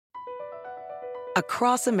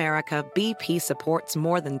Across America, BP supports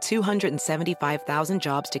more than 275,000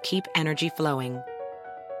 jobs to keep energy flowing.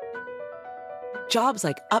 Jobs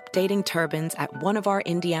like updating turbines at one of our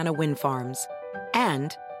Indiana wind farms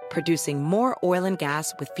and producing more oil and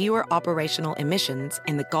gas with fewer operational emissions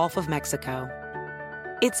in the Gulf of Mexico.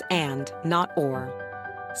 It's and, not or.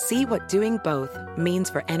 See what doing both means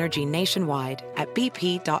for energy nationwide at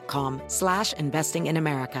bp.com/investing in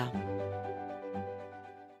America.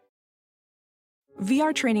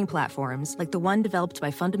 VR training platforms, like the one developed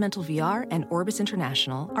by Fundamental VR and Orbis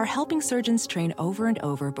International, are helping surgeons train over and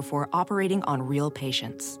over before operating on real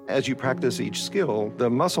patients. As you practice each skill, the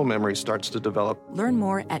muscle memory starts to develop. Learn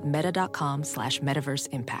more at meta.com/metaverse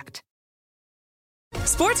impact.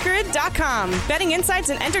 SportsGrid.com. Betting insights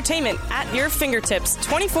and entertainment at your fingertips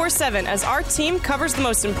 24/7 as our team covers the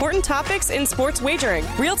most important topics in sports wagering.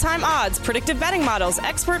 Real-time odds, predictive betting models,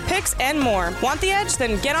 expert picks, and more. Want the edge?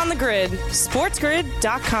 Then get on the grid.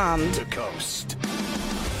 SportsGrid.com. The Coast.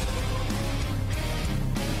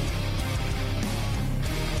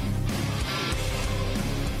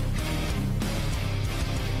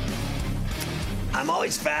 I'm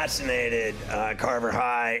always fascinated, Carver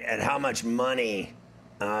High, at how much money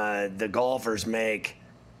the golfers make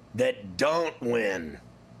that don't win.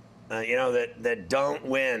 That don't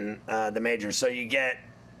win the majors. So you get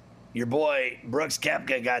your boy Brooks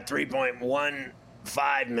Koepka got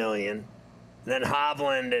 $3.15 million, and then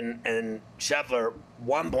Hovland and Scheffler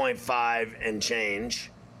 1.5 and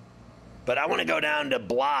change. But I want to go down to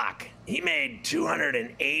Block. He made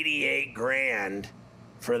 $288,000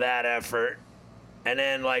 for that effort. And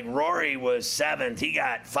then, Rory was 7th. He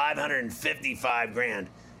got $555,000.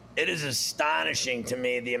 It is astonishing to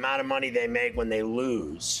me the amount of money they make when they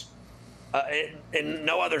lose. In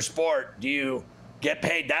no other sport do you get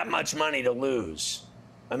paid that much money to lose.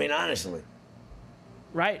 I mean, honestly.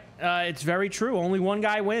 Right. It's very true. Only one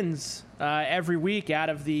guy wins every week out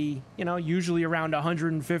of the, usually around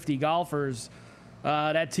 150 golfers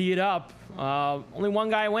that tee it up. Only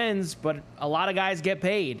one guy wins, but a lot of guys get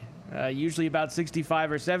paid. Usually about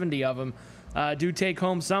 65 or 70 of them do take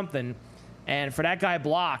home something. And for that guy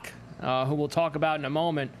Block, who we'll talk about in a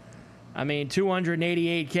moment, I mean,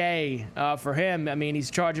 $288K for him. I mean, he's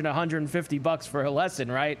charging $150 for a lesson,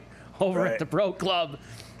 right? Over at the pro club.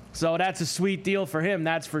 So that's a sweet deal for him,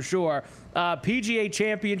 that's for sure. PGA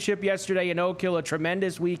Championship yesterday in Oak Hill, a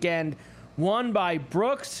tremendous weekend, won by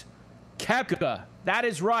Brooks Koepka. That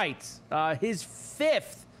is right. His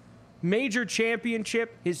 5th major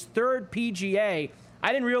championship, his 3rd PGA.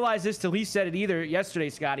 I didn't realize this till he said it either yesterday,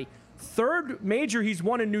 Scotty. 3rd major he's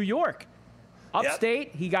won in New York.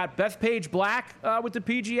 Upstate, He got Bethpage Black with the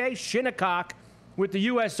PGA, Shinnecock with the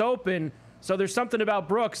U.S. Open. So there's something about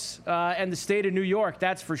Brooks and the state of New York,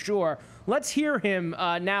 that's for sure. Let's hear him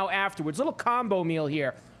now afterwards. Little combo meal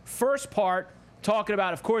here. First part, talking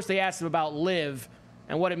about, of course, they asked him about LIV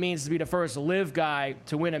and what it means to be the first LIV guy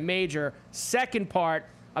to win a major. Second part,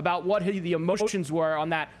 about what the emotions were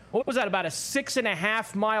on that. What was that, about a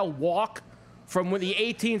 6.5-mile walk from the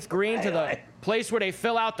 18th green to the place where they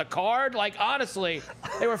fill out the card? Honestly,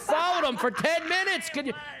 they were following him for 10 minutes. Can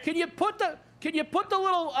you put the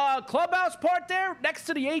little clubhouse part there next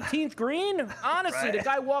to the 18th green? Honestly, the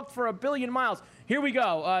guy walked for 1 billion miles. Here we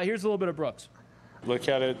go. Here's a little bit of Brooks. Look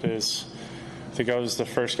at it as I think I was the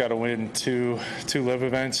first guy to win two LIV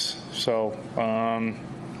events. So,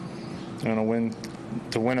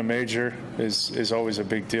 to win a major is always a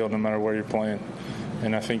big deal, no matter where you're playing.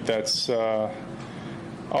 And I think that's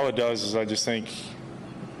all it does is I just think,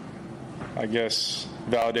 I guess,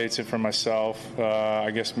 validates it for myself. I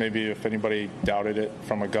guess maybe if anybody doubted it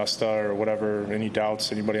from Augusta or whatever, any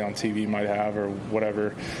doubts anybody on TV might have or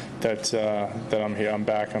whatever, that I'm here, I'm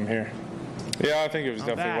back, I'm here. Yeah, I think it was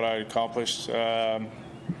definitely what I accomplished. Pardon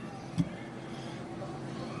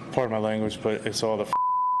my language, but it's all the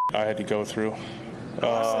I had to go through.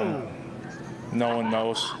 No one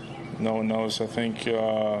knows. No one knows. I think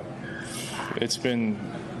it's been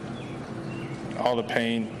all the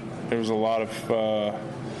pain. There was a lot of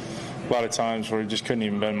times where I just couldn't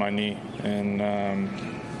even bend my knee, and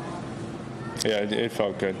it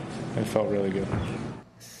felt good. It felt really good.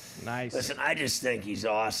 Nice. Listen, I just think he's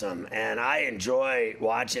awesome, and I enjoy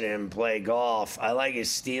watching him play golf. I like his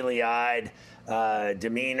steely-eyed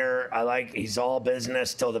demeanor. I like he's all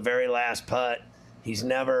business till the very last putt. He's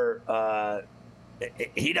never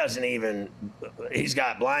he's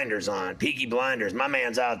got blinders on, peaky blinders. My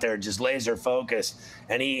man's out there just laser focused,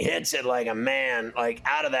 and he hits it like a man,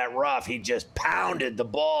 out of that rough. He just pounded the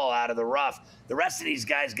ball out of the rough. The rest of these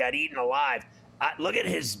guys got eaten alive. Look at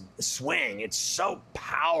his swing. It's so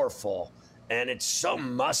powerful, and it's so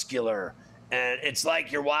muscular. And it's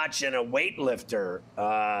like you're watching a weightlifter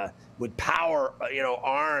with power,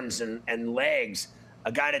 arms and legs,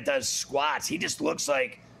 a guy that does squats. He just looks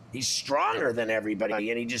like he's stronger than everybody,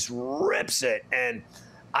 and he just rips it. And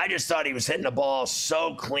I just thought he was hitting the ball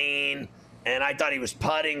so clean, and I thought he was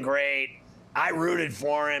putting great. I rooted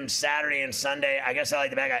for him Saturday and Sunday. I guess I like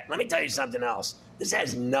the bad guy. Let me tell you something else. This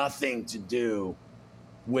has nothing to do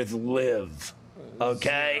with LIV.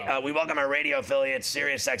 Okay, we welcome our radio affiliates,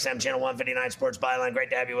 Sirius XM Channel 159 Sports Byline. Great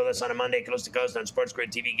to have you with us on a Monday, coast to coast on Sports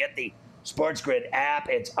Grid TV. Get the Sports Grid app.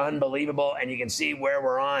 It's unbelievable, and you can see where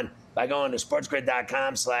we're on by going to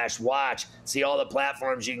sportsgrid.com/watch. See all the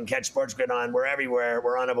platforms you can catch Sports Grid on. We're everywhere.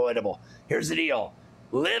 We're unavoidable. Here's the deal.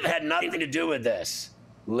 LIV had nothing to do with this.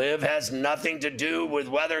 LIV has nothing to do with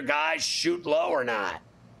whether guys shoot low or not.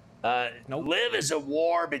 Nope. LIV is a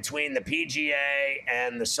war between the PGA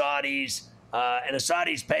and the Saudis. And the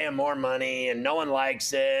Saudis pay them more money, and no one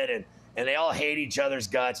likes it, and they all hate each other's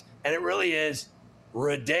guts. And it really is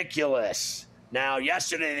ridiculous. Now,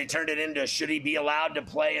 yesterday they turned it into, should he be allowed to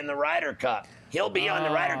play in the Ryder Cup? He'll be on the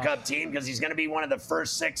Ryder Cup team because he's going to be one of the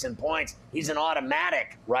first 6 in points. He's an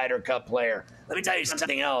automatic Ryder Cup player. Let me tell you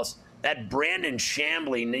something else. That Brandon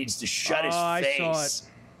Chambly needs to shut his face. I saw it.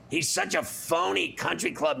 He's such a phony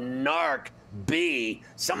country club narc.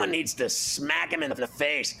 Someone needs to smack him in the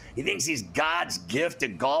face. He thinks he's God's gift to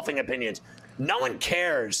golfing opinions. No one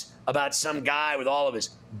cares about some guy with all of his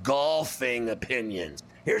golfing opinions.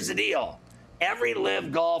 Here's the deal. Every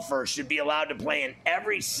LIV golfer should be allowed to play in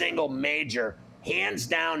every single major, hands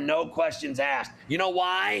down, no questions asked. You know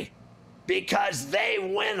why? Because they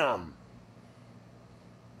win them.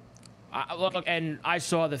 Look, and I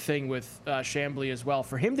saw the thing with Chambly as well.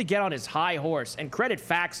 For him to get on his high horse, and credit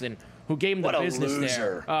Faxon, who gave him the business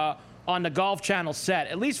there on the Golf Channel set.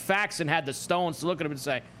 At least Faxon had the stones to look at him and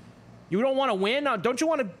say, you don't want to win? Don't you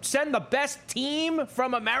want to send the best team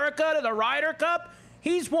from America to the Ryder Cup?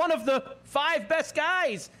 He's one of the 5 best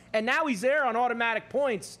guys, and now he's there on automatic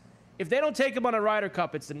points. If they don't take him on a Ryder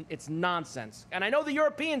Cup, it's nonsense. And I know the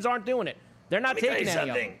Europeans aren't doing it. They're not taking any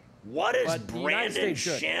of them. What does Brandon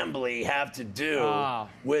Chambly have to do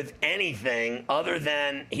with anything other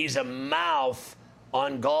than he's a mouth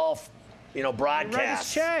on golf,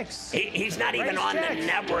 broadcast? Checks. He's not even on the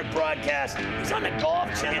network broadcast. He's on the Golf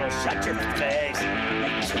Channel. Shut your face.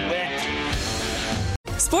 Twit.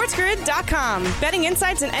 SportsGrid.com. Betting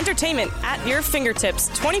insights and entertainment at your fingertips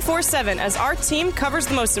 24/7 as our team covers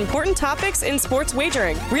the most important topics in sports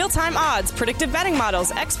wagering. Real-time odds, predictive betting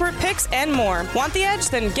models, expert picks, and more. Want the edge?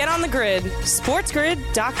 Then get on the grid.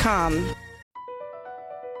 SportsGrid.com.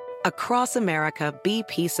 Across America,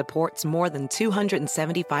 BP supports more than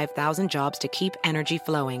 275,000 jobs to keep energy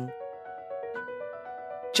flowing.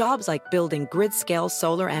 Jobs like building grid-scale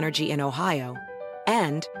solar energy in Ohio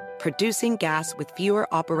and producing gas with fewer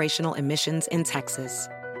operational emissions in Texas.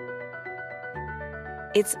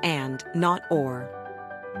 It's and, not or.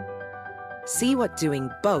 See what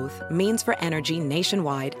doing both means for energy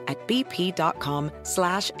nationwide at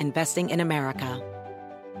bp.com/investing in America.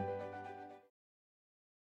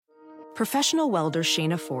 Professional welder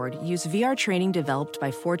Shayna Ford used VR training developed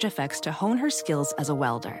by ForgeFX to hone her skills as a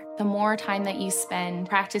welder. The more time that you spend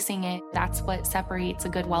practicing it, that's what separates a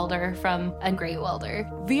good welder from a great welder.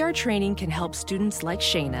 VR training can help students like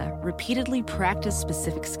Shayna repeatedly practice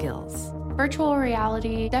specific skills. Virtual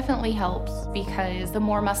reality definitely helps because the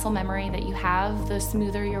more muscle memory that you have, the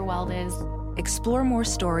smoother your weld is. Explore more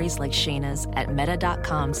stories like Shayna's at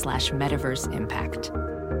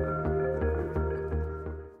meta.com/metaverseimpact.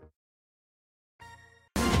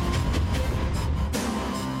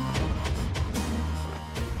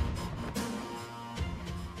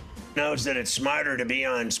 Knows that it's smarter to be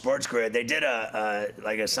on Sports Grid. They did a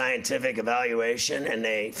scientific evaluation, and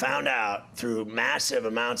they found out through massive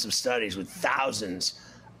amounts of studies with thousands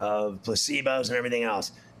of placebos and everything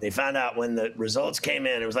else. They found out when the results came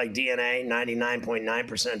in, it was like DNA,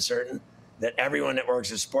 99.9% certain that everyone that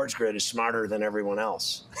works at Sports Grid is smarter than everyone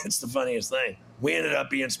else. It's the funniest thing. We ended up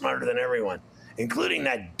being smarter than everyone, including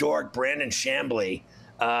that dork Brandon Chambly,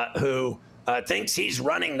 who thinks he's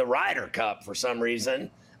running the Ryder Cup for some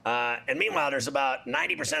reason. And meanwhile, there's about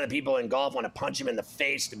 90% of the people in golf want to punch him in the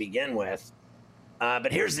face to begin with.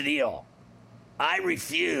 But here's the deal. I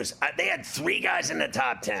refuse. They had 3 guys in the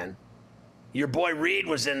top 10. Your boy Reed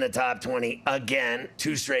was in the top 20 again,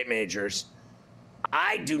 2 straight majors.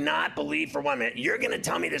 I do not believe for 1 minute. You're going to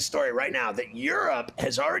tell me this story right now that Europe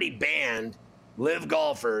has already banned LIV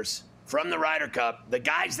golfers from the Ryder Cup. The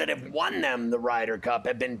guys that have won them the Ryder Cup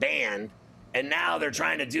have been banned, and now they're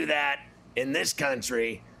trying to do that in this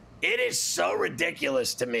country. It is so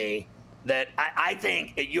ridiculous to me that I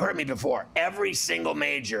think, you heard me before, every single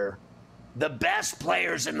major, the best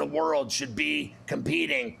players in the world should be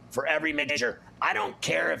competing for every major. I don't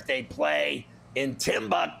care if they play in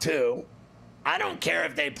Timbuktu. I don't care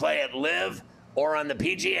if they play at LIV or on the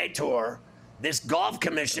PGA Tour. This golf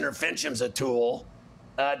commissioner, Fincham's a tool.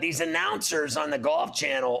 These announcers on the Golf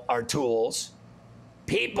Channel are tools.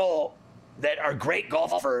 People that are great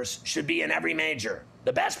golfers should be in every major.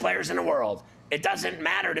 The best players in the world. It doesn't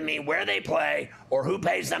matter to me where they play or who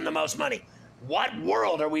pays them the most money. What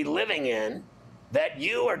world are we living in that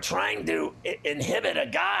you are trying to inhibit a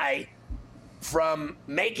guy from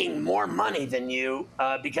making more money than you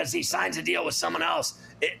because he signs a deal with someone else?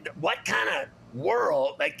 What kind of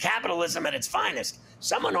world, like capitalism at its finest?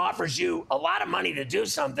 Someone offers you a lot of money to do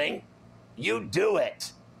something, you do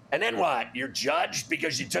it. And then what? You're judged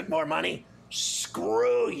because you took more money?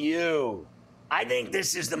 Screw you. I think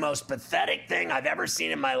this is the most pathetic thing I've ever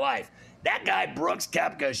seen in my life. That guy, Brooks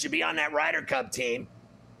Koepka, should be on that Ryder Cup team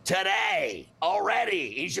today,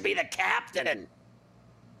 already. He should be the captain.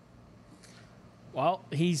 Well,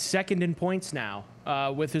 he's second in points now.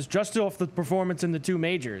 With his just off the performance in the two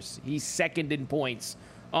majors, he's second in points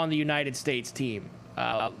on the United States team.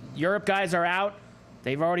 Europe guys are out.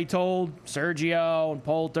 They've already told Sergio and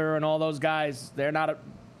Poulter and all those guys they're not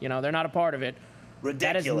a part of it.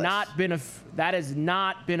 Ridiculous. That has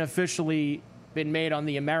not been officially been made on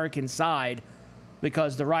the American side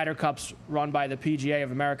because the Ryder Cup's run by the PGA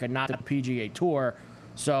of America, not the PGA Tour.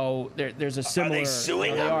 So there's a similar. Are they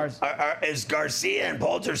suing them? Is Garcia and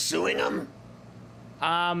Poulter suing them?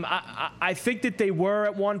 I think that they were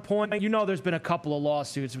at one point. There's been a couple of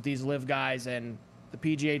lawsuits with these LIV guys and the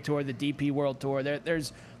PGA Tour, the DP World Tour.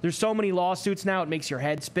 There's so many lawsuits now, it makes your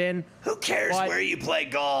head spin. Who cares where you play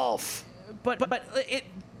golf? But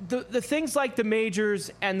the things like the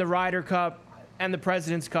majors and the Ryder Cup and the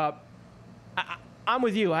President's Cup, I'm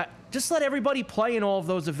with you. Just let everybody play in all of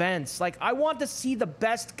those events. Like, I want to see the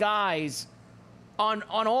best guys on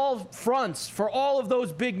all fronts for all of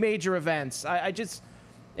those big major events.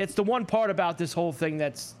 It's the one part about this whole thing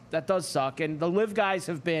that does suck. And the LIV guys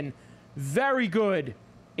have been very good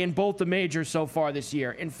in both the majors so far this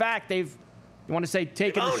year. In fact, you want to say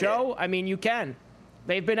taking the show? I mean, you can.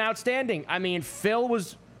 They've been outstanding. I mean, Phil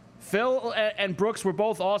and Brooks were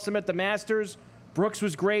both awesome at the Masters. Brooks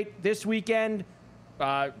was great this weekend.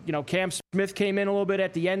 Cam Smith came in a little bit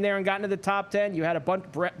at the end there and got into the top 10. You had a bunch.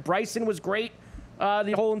 Bryson was great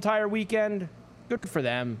the whole entire weekend. Good for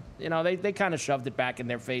them. They kind of shoved it back in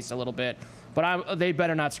their face a little bit. But they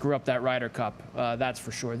better not screw up that Ryder Cup. That's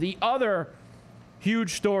for sure. The other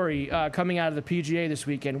huge story coming out of the PGA this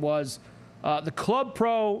weekend was the Club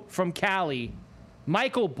Pro from Cali,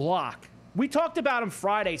 Michael Block. We talked about him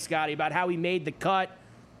Friday, Scotty, about how he made the cut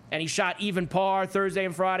and he shot even par Thursday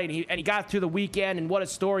and Friday, and he got through the weekend, and what a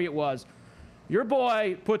story it was. Your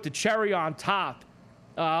boy put the cherry on top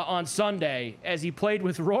on Sunday as he played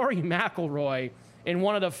with Rory McIlroy in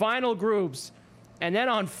one of the final groups, and then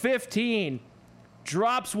on 15,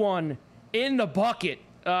 drops one in the bucket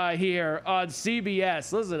here on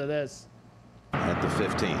CBS. Listen to this. At the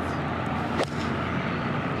 15th.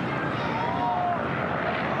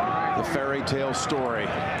 The fairy tale story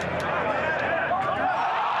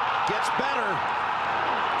gets better.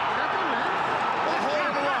 A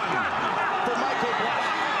home run for Michael Block.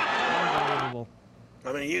 Unbelievable.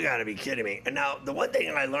 I mean, you got to be kidding me. And now, the one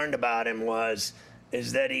thing I learned about him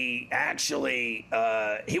is that he actually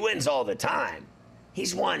he wins all the time.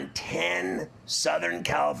 He's won 10 Southern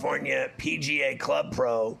California PGA Club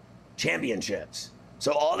Pro championships.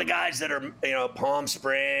 So all the guys that are, Palm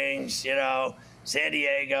Springs, San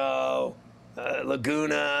Diego,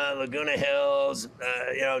 Laguna Hills,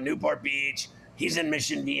 Newport Beach. He's in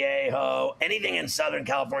Mission Viejo. Anything in Southern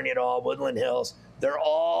California at all, Woodland Hills. They're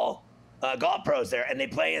all golf pros there, and they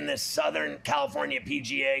play in this Southern California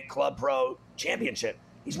PGA Club Pro Championship.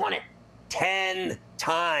 He's won it 10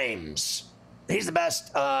 times. He's the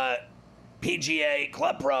best PGA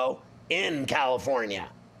Club Pro in California.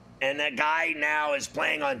 And that guy now is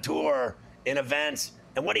playing on tour in events.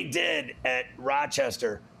 And what he did at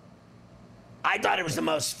Rochester, I thought it was the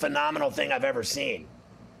most phenomenal thing I've ever seen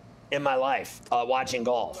in my life, watching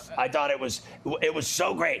golf. I thought it was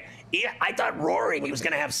so great. I thought Rory was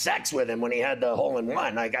going to have sex with him when he had the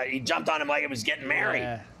hole-in-one. He jumped on him like it was getting married.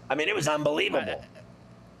 Yeah. I mean, it was unbelievable.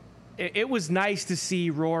 It was nice to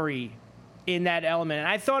see Rory in that element. And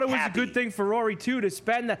I thought it was a good thing for Rory, too, to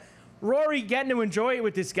spend Rory getting to enjoy it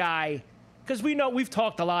with this guy. Because we've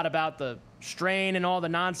talked a lot about the strain and all the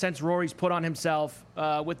nonsense Rory's put on himself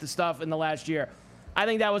with the stuff in the last year. I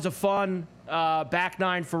think that was a fun back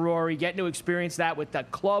nine for Rory, getting to experience that with the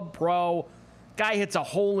club pro. Guy hits a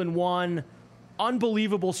hole-in-one.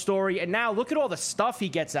 Unbelievable story. And now look at all the stuff he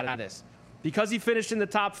gets out of this. Because he finished in the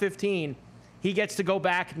top 15, he gets to go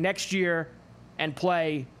back next year and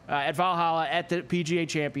play at Valhalla at the PGA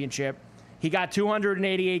Championship. He got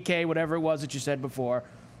 $288K, whatever it was that you said before.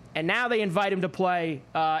 And now they invite him to play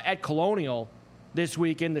at Colonial this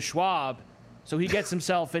week in the Schwab. So he gets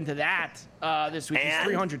himself into that this week. He's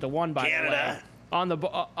 300 to 1, by the way. On the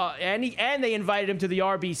and they invited him to the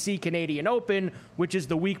RBC Canadian Open, which is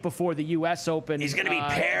the week before the U.S. Open. He's going to be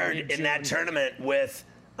paired in that tournament with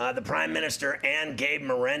the Prime Minister and Gabe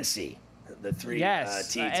Morency, the three tee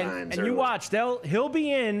times. And you watch, he'll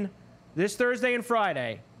be in this Thursday and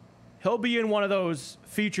Friday. He'll be in one of those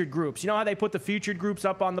featured groups. You know how they put the featured groups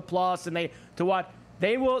up on the Plus, and they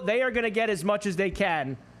are going to get as much as they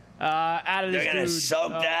can out of this dude. They're going to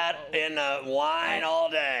soak that in wine all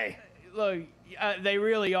day. Look, they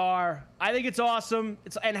really are. I think it's awesome.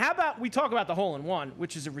 And how about we talk about the hole-in-one,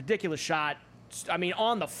 which is a ridiculous shot. I mean,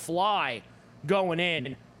 on the fly going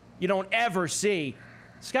in. You don't ever see.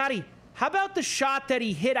 Scotty, how about the shot that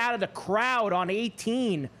he hit out of the crowd on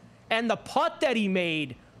 18 and the putt that he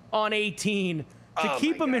made on 18 to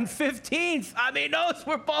keep him in 15th? I mean, those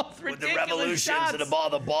were both ridiculous with the revolutions shots of the ball.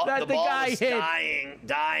 The ball was hit. dying,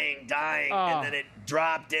 and then it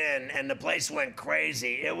dropped in, and the place went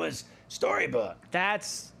crazy. It was storybook.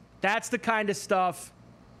 That's the kind of stuff,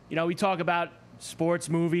 we talk about sports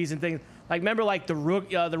movies and things. Like, remember, like, the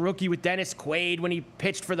rookie with Dennis Quaid when he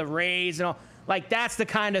pitched for the Rays and all? Like, that's the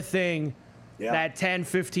kind of thing that 10,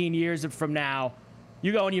 15 years from now,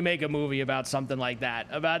 you go and you make a movie about something like that,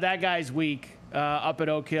 about that guy's week up at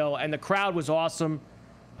Oak Hill. And the crowd was awesome.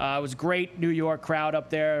 It was a great New York crowd up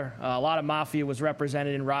there. A lot of Mafia was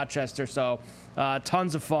represented in Rochester, so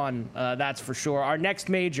tons of fun, that's for sure. Our next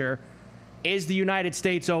major is the United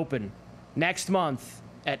States Open next month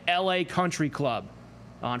at LA Country Club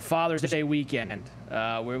on Father's Day weekend.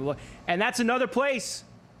 And that's another place.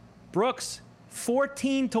 Brooks,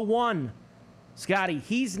 14 to 1. Scotty,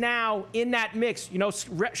 he's now in that mix.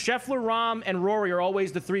 Scheffler, Rahm, and Rory are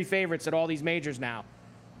always the three favorites at all these majors now.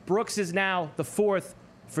 Brooks is now the fourth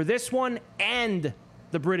for this one and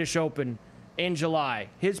the British Open in July.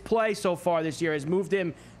 His play so far this year has moved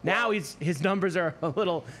him. Now his numbers are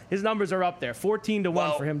up there. 14 to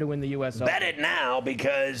 1 for him to win the U.S. Open. Bet it now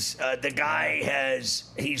because the guy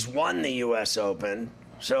he's won the U.S. Open,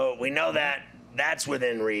 so we know that's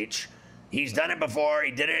within reach. He's done it before.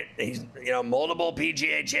 He did it. He's multiple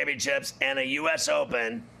PGA championships and a U.S.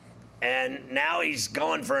 Open, and now he's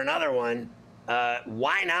going for another one.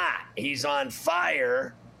 Why not? He's on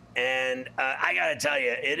fire. And I got to tell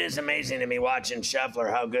you, it is amazing to me watching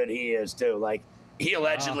Scheffler how good he is, too. Like, he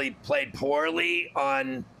allegedly played poorly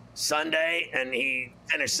on Sunday, and he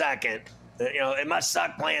finished second. It must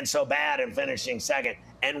suck playing so bad and finishing second.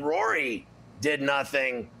 And Rory did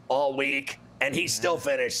nothing all week, and he still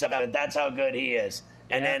finished seventh. That's how good he is.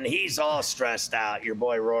 And then he's all stressed out, your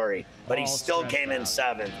boy Rory. But he still came in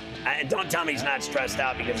seventh. And don't tell me he's not stressed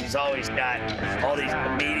out because he's always got all these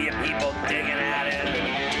media people digging at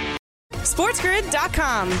him.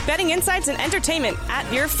 SportsGrid.com. Betting insights and entertainment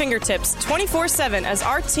at your fingertips 24/7 as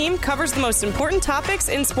our team covers the most important topics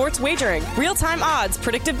in sports wagering. Real-time odds,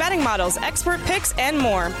 predictive betting models, expert picks, and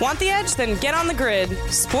more. Want the edge? Then get on the grid.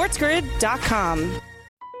 SportsGrid.com.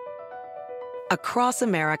 Across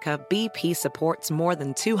America, BP supports more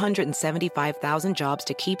than 275,000 jobs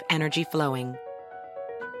to keep energy flowing.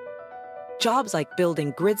 Jobs like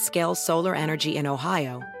building grid-scale solar energy in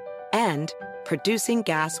Ohio and producing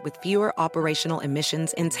gas with fewer operational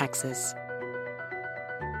emissions in Texas.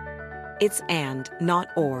 It's and, not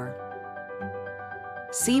or.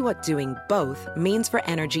 See what doing both means for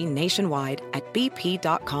energy nationwide at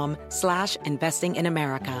bp.com/investing in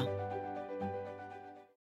America.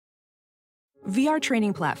 VR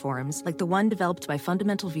training platforms, like the one developed by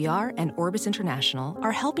Fundamental VR and Orbis International,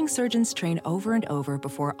 are helping surgeons train over and over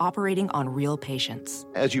before operating on real patients.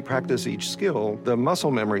 As you practice each skill, the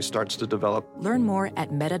muscle memory starts to develop. Learn more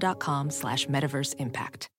at meta.com/metaverse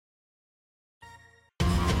impact.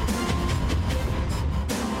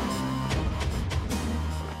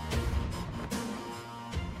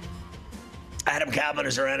 Adam Caplan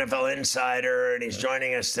is our NFL insider, and he's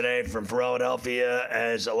joining us today from Philadelphia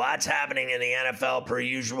as a lot's happening in the NFL per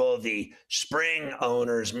usual. The spring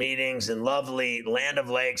owners meetings in lovely Land of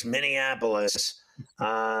Lakes, Minneapolis.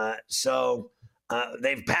 So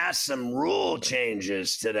they've passed some rule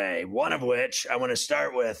changes today, one of which I want to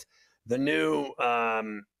start with the new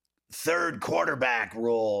third quarterback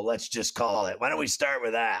rule, let's just call it. Why don't we start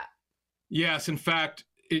with that? Yes, in fact,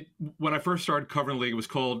 when I first started covering the league, it was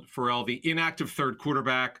called, Ferrall, the inactive third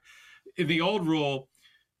quarterback. In the old rule,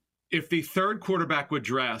 if the third quarterback would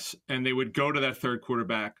dress and they would go to that third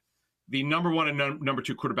quarterback, the number one and number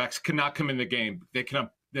two quarterbacks cannot come in the game. They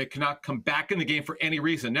cannot come back in the game for any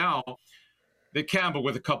reason. Now, they can, but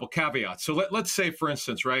with a couple caveats. So let's say, for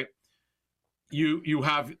instance, right, you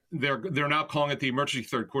have they're now calling it the emergency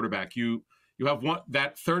third quarterback. You have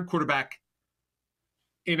that third quarterback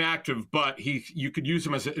inactive, but you could use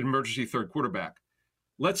him as an emergency third quarterback.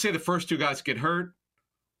 Let's say the first two guys get hurt,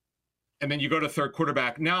 and then you go to third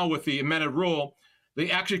quarterback. Now with the amended rule,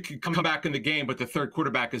 they actually can come back in the game, but the third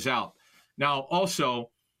quarterback is out. Now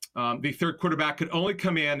also, the third quarterback could only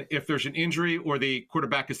come in if there's an injury or the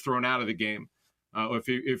quarterback is thrown out of the game,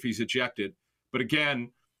 if he's ejected. But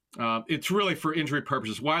again, it's really for injury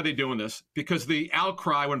purposes. Why are they doing this? Because the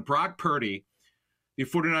outcry when Brock Purdy, the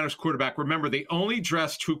 49ers quarterback, remember, they only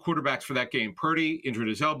dressed two quarterbacks for that game. Purdy injured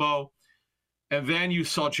his elbow, and then you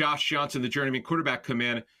saw Josh Johnson, the journeyman quarterback, come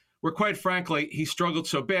in, where quite frankly, he struggled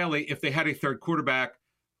so badly. If they had a third quarterback,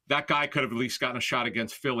 that guy could have at least gotten a shot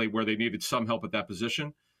against Philly where they needed some help at that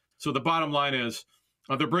position. So the bottom line is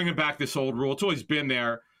they're bringing back this old rule. It's always been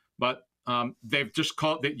there, but they've just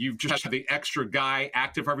called that you've just had the extra guy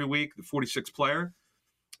active every week, the 46th player.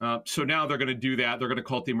 So now they're going to do that. They're going to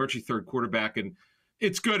call it the emergency third quarterback. And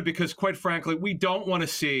it's good because, quite frankly, we don't want to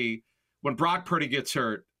see when Brock Purdy gets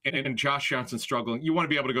hurt and Josh Johnson's struggling, you want to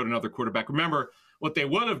be able to go to another quarterback. Remember, what they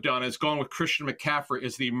would have done is gone with Christian McCaffrey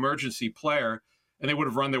as the emergency player, and they would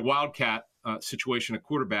have run their Wildcat situation at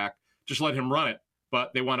quarterback, just let him run it.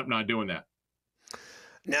 But they wound up not doing that.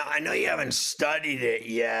 Now, I know you haven't studied it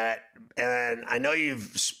yet, and I know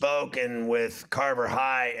you've spoken with Carver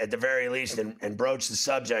High at the very least and broached the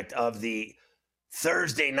subject of the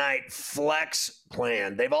Thursday night flex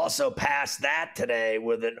plan. They've also passed that today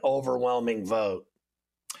with an overwhelming vote.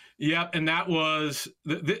 Yep, and that was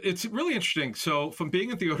it's really interesting. So from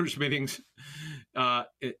being at the owners' meetings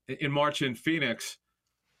in March in Phoenix,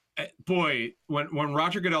 boy, when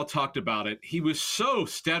Roger Goodell talked about it, he was so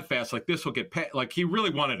steadfast, like this will get passed, like he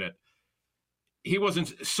really wanted it. He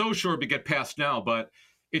wasn't so sure it would get passed now, but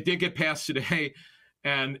it did get passed today.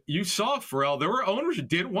 And you saw, Ferrall, there were owners who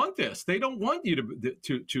didn't want this. They don't want you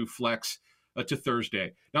to flex to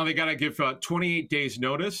Thursday. Now they got to give 28 days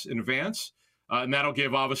notice in advance, and that'll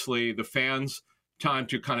give obviously the fans time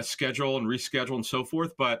to kind of schedule and reschedule and so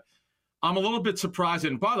forth. But I'm a little bit surprised.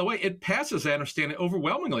 And by the way, it passes, I understand it,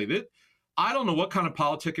 overwhelmingly. I don't know what kind of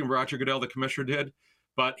politicking Roger Goodell, the commissioner, did,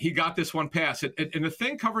 but he got this one passed. And the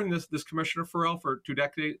thing covering this commissioner, Ferrall, for two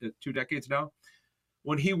decades now,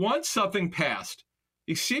 when he wants something passed,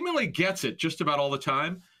 he seemingly gets it just about all the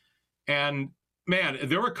time. And, man,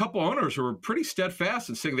 there were a couple owners who were pretty steadfast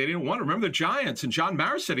in saying they didn't want it. Remember the Giants, and John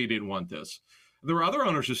Mara said he didn't want this. There were other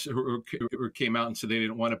owners who came out and said they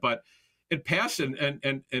didn't want it. But it passed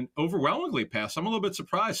and overwhelmingly passed. I'm a little bit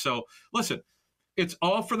surprised. So, listen, it's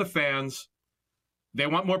all for the fans. They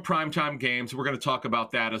want more primetime games. We're going to talk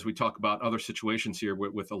about that as we talk about other situations here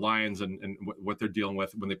with the Lions and what they're dealing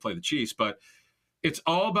with when they play the Chiefs. But it's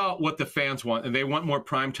all about what the fans want, and they want more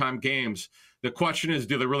primetime games. The question is,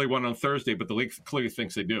 do they really want it on Thursday? But the league clearly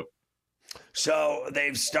thinks they do. So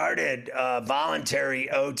they've started voluntary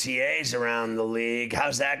OTAs around the league.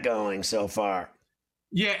 How's that going so far?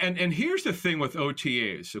 Yeah, and here's the thing with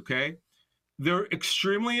OTAs, okay? They're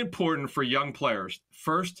extremely important for young players,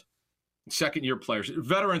 first, second-year players.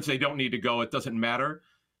 Veterans, they don't need to go. It doesn't matter.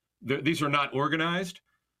 These are not organized,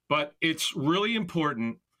 but it's really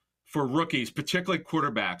important for rookies, particularly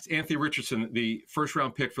quarterbacks. Anthony Richardson, the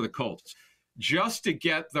first-round pick for the Colts, just to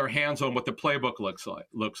get their hands on what the playbook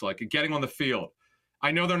looks like, and getting on the field.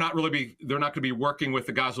 I know they're not going to be working with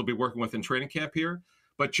the guys we'll be working with in training camp here,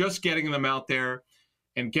 but just getting them out there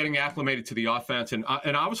and getting acclimated to the offense. And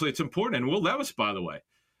obviously it's important. And Will Levis, by the way,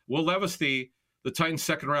 the Titans'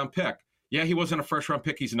 second-round pick. Yeah, he wasn't a first-round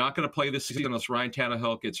pick. He's not going to play this season unless Ryan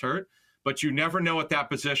Tannehill gets hurt. But you never know at that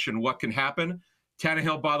position what can happen.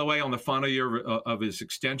 Tannehill, by the way, on the final year of his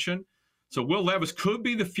extension. So Will Levis could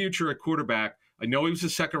be the future at quarterback. I know he was a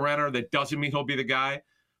second-rounder. That doesn't mean he'll be the guy.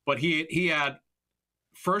 But he had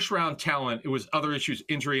first-round talent. It was other issues,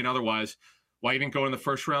 injury and otherwise, why he didn't go in the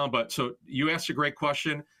first round. But so you asked a great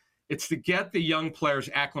question. It's to get the young players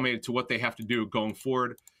acclimated to what they have to do going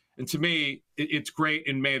forward. And to me, it's great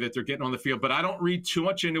in May that they're getting on the field. But I don't read too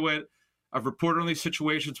much into it. I've reported on these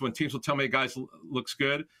situations when teams will tell me a guy looks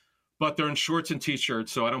good, but they're in shorts and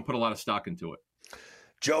T-shirts, so I don't put a lot of stock into it.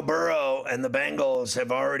 Joe Burrow and the Bengals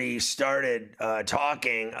have already started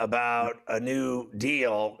talking about a new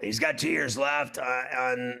deal. He's got 2 years left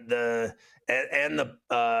on the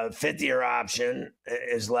fifth-year option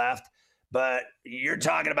is left. But you're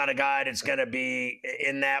talking about a guy that's going to be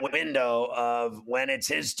in that window of when it's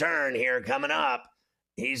his turn here coming up.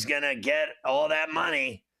 He's going to get all that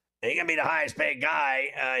money. He's going to be the highest paid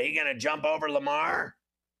guy. He's going to jump over Lamar.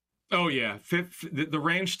 Oh, yeah. The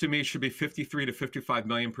range to me should be 53 to 55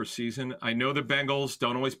 million per season. I know the Bengals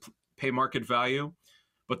don't always pay market value,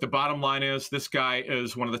 but the bottom line is this guy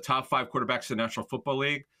is one of the top 5 quarterbacks in the National Football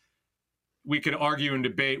League. We can argue and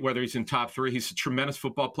debate whether he's in top 3. He's a tremendous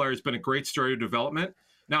football player. He's been a great story of development.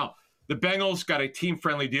 Now, the Bengals got a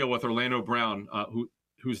team-friendly deal with Orlando Brown,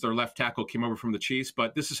 who's their left tackle, came over from the Chiefs,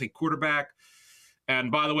 but this is a quarterback. And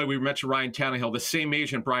by the way, we mentioned Ryan Tannehill. The same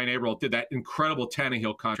agent, Brian Abraham, did that incredible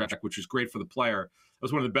Tannehill contract, which was great for the player. It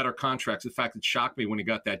was one of the better contracts. In fact, it shocked me when he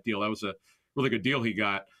got that deal. That was a really good deal he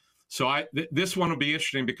got. So this one will be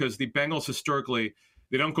interesting because the Bengals historically,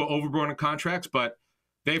 they don't go overboard in contracts, but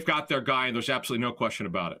they've got their guy, and there's absolutely no question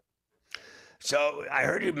about it. So I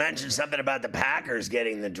heard you mention something about the Packers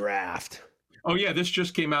getting the draft. Oh, yeah, this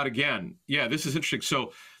just came out again. Yeah, this is interesting.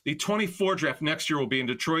 So the 24 draft next year will be in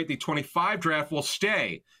Detroit. The 25 draft will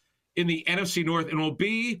stay in the NFC North and will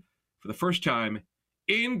be, for the first time,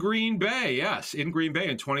 in Green Bay. Yes, in Green Bay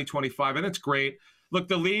in 2025. And it's great. Look,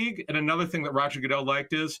 the league, and another thing that Roger Goodell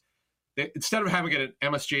liked is, instead of having it at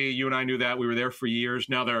MSG, you and I knew that. We were there for years.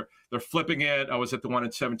 Now they're flipping it. I was at the one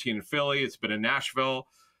at 17 in Philly. It's been in Nashville.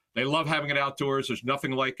 They love having it outdoors. There's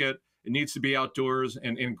nothing like it. It needs to be outdoors.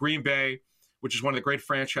 And in Green Bay, which is one of the great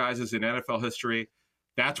franchises in NFL history,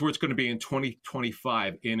 that's where it's going to be in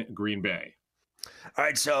 2025 in Green Bay. All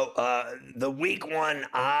right, so the week 1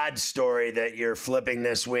 odds story that you're flipping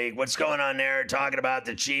this week, what's going on there? Talking about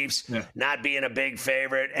the Chiefs not being a big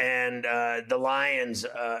favorite, and the Lions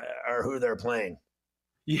are who they're playing.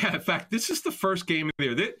 Yeah, in fact, this is the first game of the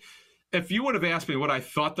year. If you would have asked me what I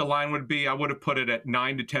thought the line would be, I would have put it at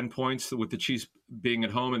 9 to 10 points with the Chiefs being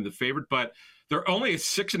at home and the favorite, but they're only a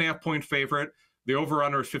 6.5-point favorite. The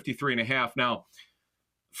over-under is 53.5. Now,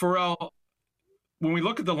 Ferrall, when we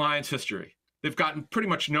look at the Lions' history, they've gotten pretty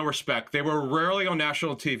much no respect. They were rarely on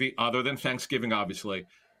national TV, other than Thanksgiving, obviously.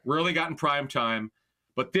 Rarely got in prime time.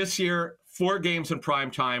 But this year, 4 games in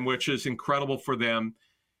prime time, which is incredible for them.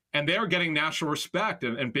 And they're getting national respect.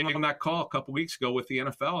 And being on that call a couple weeks ago with the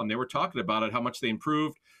NFL, and they were talking about it, how much they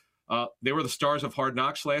improved. They were the stars of Hard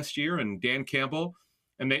Knocks last year, and Dan Campbell.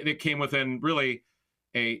 And they came within really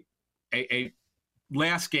a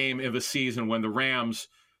last game of the season when the Rams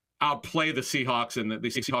outplay the Seahawks, and the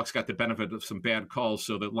Seahawks got the benefit of some bad calls,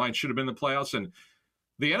 so the line should have been in the playoffs. And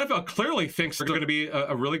the NFL clearly thinks they're going to be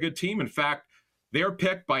a really good team. In fact, they're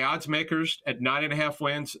picked by odds makers at 9.5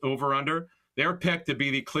 wins over/under. They're picked to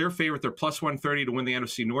be the clear favorite. They're plus 130 to win the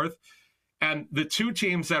NFC North. And the 2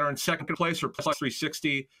 teams that are in second place are plus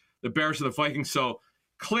 360, the Bears and the Vikings. So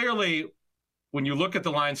clearly, when you look at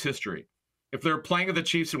the Lions' history, if they're playing the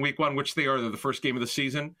Chiefs in week 1, which they're the first game of the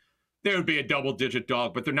season, they would be a double-digit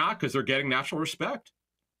dog, but they're not because they're getting national respect.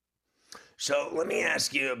 So let me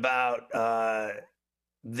ask you about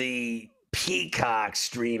the Peacock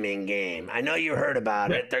streaming game. I know you heard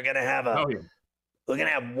about it. They're going to have we're going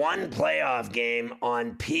to have one playoff game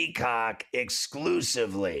on Peacock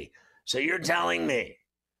exclusively. So you're telling me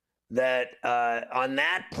that on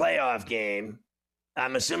that playoff game,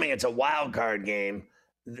 I'm assuming it's a wild card game,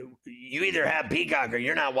 you either have Peacock or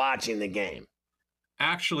you're not watching the game.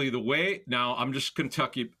 Actually, now I'm just going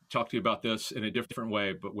to talk to you about this in a different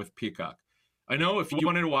way, but with Peacock. I know if you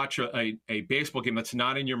wanted to watch a baseball game that's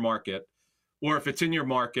not in your market, or if it's in your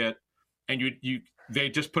market and they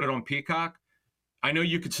just put it on Peacock, I know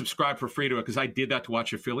you could subscribe for free to it because I did that to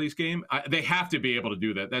watch a Phillies game. They have to be able to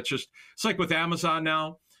do that. It's like with Amazon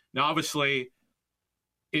now. Now, obviously,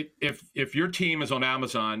 if your team is on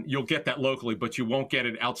Amazon, you'll get that locally, but you won't get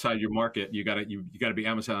it outside your market. You got to be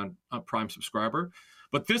Amazon Prime subscriber.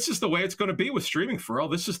 But this is the way it's going to be with streaming, Ferrall.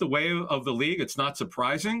 This is the way of the league. It's not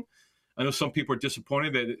surprising. I know some people are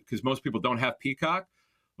disappointed because most people don't have Peacock,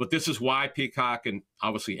 but this is why Peacock and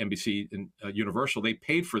obviously NBC and Universal, they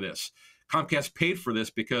paid for this. Comcast paid for this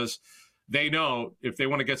because they know if they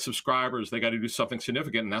want to get subscribers, they got to do something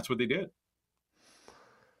significant, and that's what they did.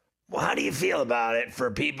 Well, how do you feel about it for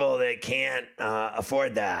people that can't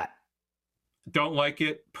afford that? Don't like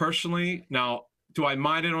it personally. Now, do I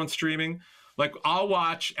mind it on streaming? Like, I'll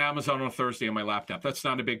watch Amazon on Thursday on my laptop. That's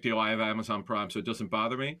not a big deal. I have Amazon Prime, so it doesn't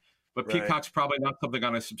bother me. But right. Peacock's probably not something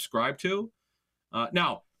I'm going to subscribe to.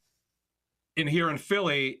 Now, here in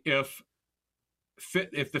Philly, if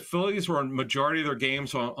if the Phillies were on majority of their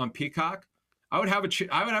games on Peacock, I would have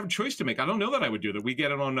a choice to make. I don't know that I would do that. We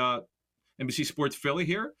get it on NBC Sports Philly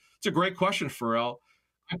here. It's a great question, Ferrall.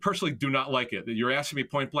 I personally do not like it. You're asking me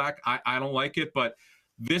point blank. I don't like it, but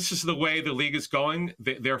this is the way the league is going.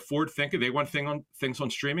 They're forward thinking. They want things on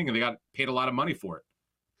streaming, and they got paid a lot of money for it.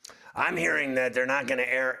 I'm hearing that they're not going to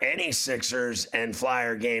air any Sixers and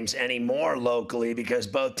Flyer games anymore locally because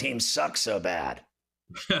both teams suck so bad.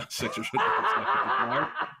 Sixers. The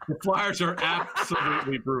Flyers are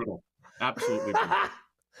absolutely brutal. Absolutely brutal.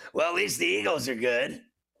 Well, at least the Eagles are good.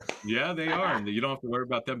 Yeah, they are, and you don't have to worry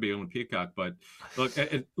about them being on Peacock. But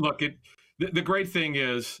the great thing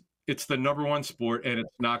is it's the number one sport, and it's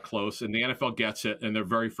not close. And the NFL gets it, and they're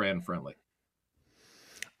very fan friendly.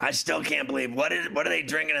 I still can't believe what are they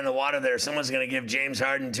drinking in the water there? Someone's going to give James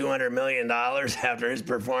Harden $200 million after his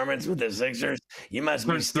performance with the Sixers. You must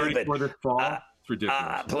be stupid. This fall. It's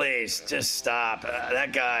ridiculous. Please, just stop.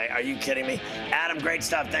 That guy, are you kidding me? Adam, great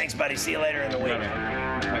stuff. Thanks, buddy. See you later in the week.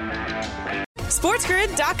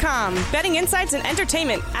 SportsGrid.com. Betting insights and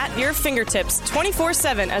entertainment at your fingertips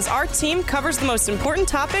 24/7 as our team covers the most important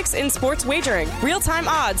topics in sports wagering. Real-time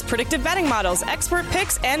odds, predictive betting models, expert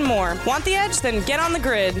picks, and more. Want the edge? Then get on the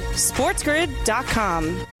grid.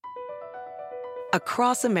 SportsGrid.com.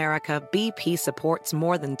 Across America, BP supports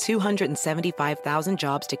more than 275,000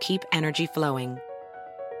 jobs to keep energy flowing.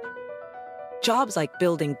 Jobs like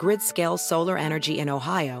building grid-scale solar energy in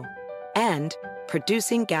Ohio and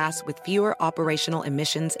producing gas with fewer operational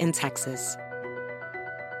emissions in Texas.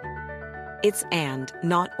 It's and,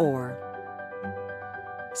 not or.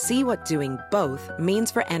 See what doing both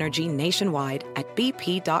means for energy nationwide at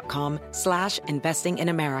bp.com/investing in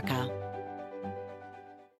America.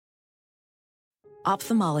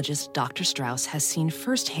 Ophthalmologist Dr. Strauss has seen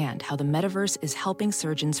firsthand how the metaverse is helping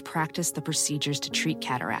surgeons practice the procedures to treat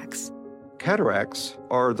cataracts. Cataracts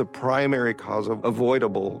are the primary cause of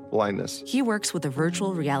avoidable blindness. He works with a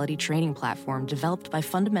virtual reality training platform developed by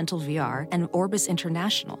Fundamental VR and Orbis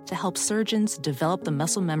International to help surgeons develop the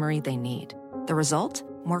muscle memory they need. The result?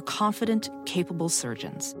 More confident, capable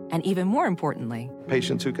surgeons. And even more importantly,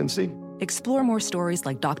 patients who can see. Explore more stories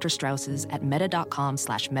like Dr. Strauss's at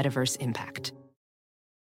meta.com/metaverseimpact.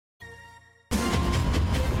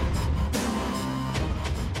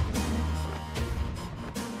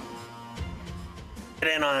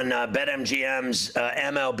 Get in on BetMGM's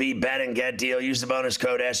MLB bet and get deal. Use the bonus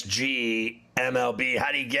code SGMLB.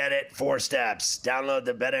 How do you get it? 4 steps. Download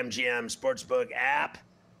the BetMGM Sportsbook app.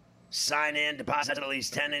 Sign in. Deposit at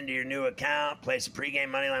least $10 into your new account. Place a pregame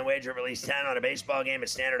moneyline wager of at least $10 on a baseball game at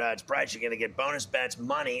standard odds price. You're going to get bonus bets,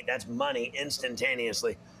 money. That's money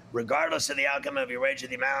instantaneously. Regardless of the outcome of your wager,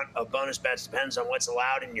 the amount of bonus bets depends on what's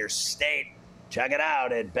allowed in your state. Check it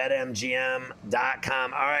out at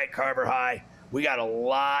BetMGM.com. All right, Carver High. We got a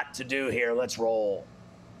lot to do here. Let's roll.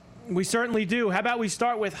 We certainly do. How about we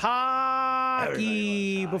start with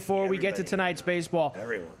hockey before we get to tonight's baseball?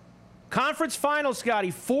 Everyone. Conference Finals, Scotty.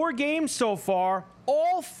 4 games so far.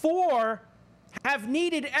 All 4 have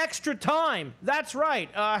needed extra time. That's right.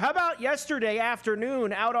 How about yesterday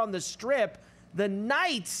afternoon out on the Strip? The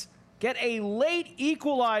Knights get a late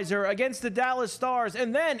equalizer against the Dallas Stars.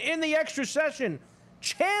 And then in the extra session,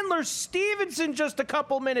 Chandler Stevenson just a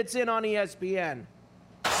couple minutes in on ESPN.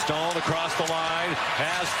 Stone across the line,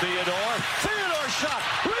 has Theodore. Theodore shot,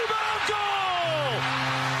 rebound, goal!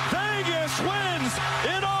 Vegas wins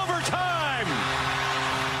in overtime!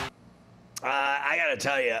 I got to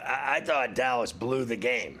tell you, I thought Dallas blew the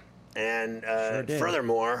game. And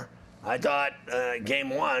furthermore, I thought game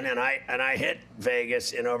 1, and I hit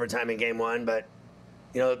Vegas in overtime in game 1, but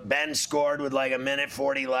Ben scored with like a minute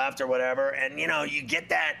 40 left or whatever. And, you get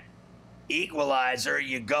that equalizer,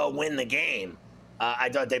 you go win the game. I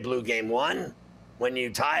thought they blew game 1. When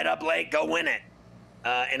you tie it up late, go win it.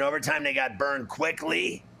 In overtime, they got burned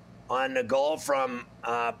quickly on the goal from,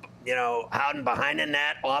 Howden behind the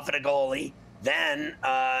net, off of the goalie. Then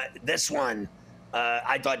this one,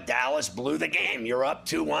 I thought Dallas blew the game. You're up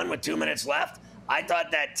 2-1 with 2 minutes left. I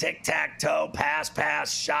thought that tic-tac-toe,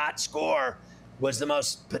 pass, shot, score was the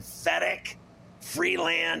most pathetic,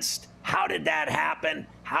 freelanced. How did that happen?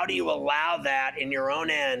 How do you allow that in your own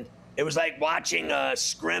end? It was like watching a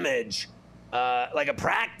scrimmage, like a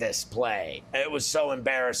practice play. It was so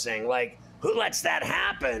embarrassing. Like, who lets that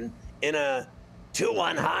happen in a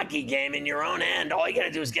 2-1 hockey game in your own end? All you got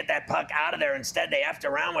to do is get that puck out of there. Instead, they effed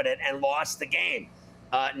around with it and lost the game.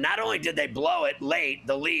 Not only did they blow it late,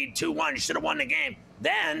 the lead, 2-1, you should have won the game.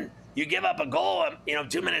 Then you give up a goal,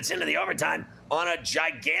 2 minutes into the overtime on a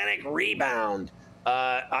gigantic rebound.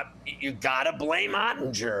 You got to blame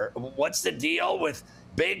Ottinger. What's the deal with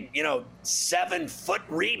big, 7-foot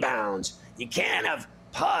rebounds. You can't have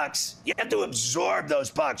pucks. You have to absorb those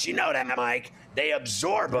pucks. You know that, Mike. They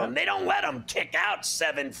absorb them. They don't let them kick out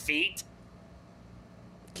 7 feet.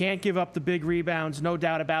 Can't give up the big rebounds, no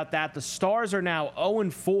doubt about that. The Stars are now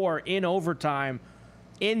 0-4 in overtime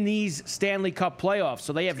in these Stanley Cup playoffs,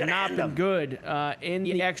 so they have not been good in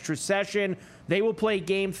the extra session. They will play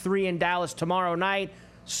Game 3 in Dallas tomorrow night.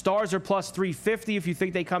 Stars are plus 350 if you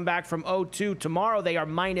think they come back from 0-2. Tomorrow they are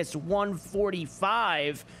minus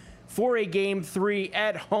 145 for a Game 3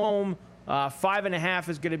 at home. 5.5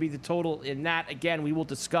 is going to be the total in that. Again, we will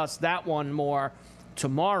discuss that one more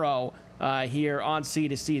tomorrow here on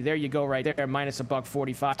C2C. There you go right there, minus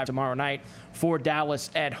 $1.45 tomorrow night for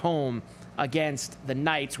Dallas at home against the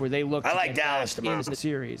Knights, where they look I like Dallas tomorrow in the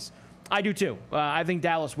series. I do too. I think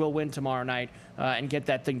Dallas will win tomorrow night and get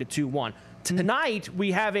that thing to 2-1. Tonight,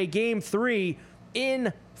 we have a Game 3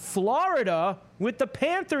 in Florida with the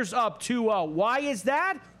Panthers up 2-0. Why is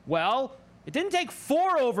that? Well, it didn't take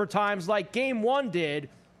 4 overtimes like Game 1 did,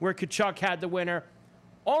 where Tkachuk had the winner.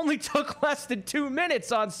 Only took less than 2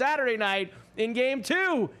 minutes on Saturday night in Game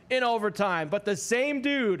 2 in overtime. But the same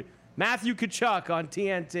dude, Matthew Tkachuk on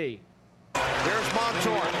TNT. There's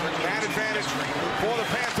Montour. Bad advantage for the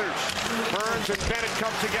Panthers. Burns and Bennett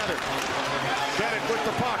come together. Bennett with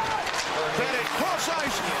the puck. Bennett cross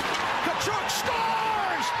ice. Tkachuk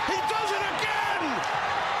scores! He does it again!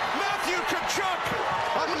 Matthew Tkachuk,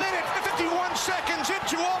 a minute 51 seconds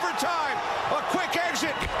into overtime. A quick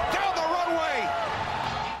exit down the runway.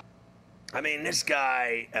 I mean, this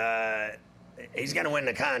guy, he's going to win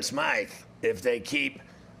the Conn Smythe if they keep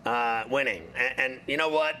winning. And you know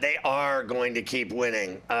what? They are going to keep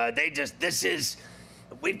winning.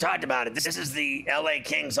 We've talked about it. This is the LA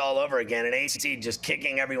Kings all over again, and AC just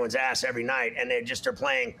kicking everyone's ass every night, and they just are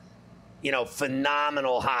playing,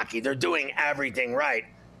 phenomenal hockey. They're doing everything right.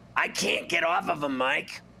 I can't get off of them,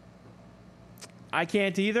 Mike. I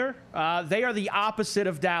can't either. They are the opposite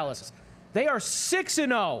of Dallas. They are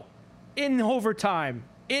 6-0 in overtime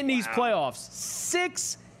in these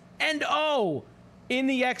playoffs. 6-0 in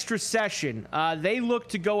the extra session. They look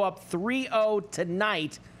to go up 3-0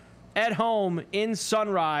 tonight at home in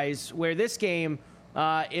Sunrise, where this game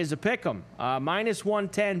is a pick'em. Minus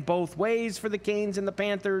 110 both ways for the Canes and the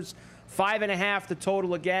Panthers. 5.5 the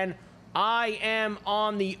total again. I am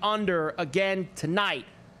on the under again tonight.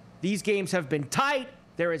 These games have been tight.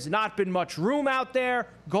 There has not been much room out there.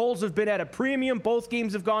 Goals have been at a premium. Both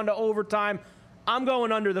games have gone to overtime. I'm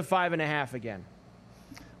going under the 5.5 again.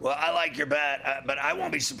 Well, I like your bet, but I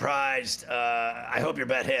won't be surprised. I hope your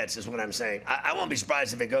bet hits, is what I'm saying. I won't be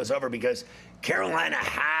surprised if it goes over, because Carolina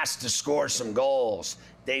has to score some goals.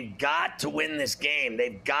 They've got to win this game.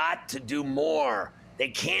 They've got to do more. They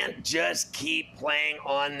can't just keep playing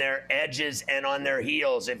on their edges and on their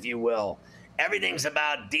heels, if you will. Everything's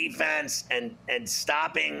about defense and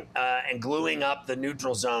stopping and gluing up the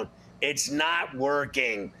neutral zone. It's not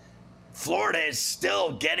working. Florida is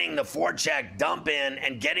still getting the forecheck dump in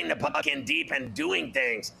and getting the puck in deep and doing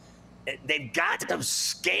things. They've got to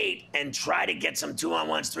skate and try to get some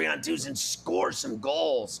 2-on-1s, 3-on-2s, and score some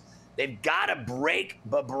goals. They've got to break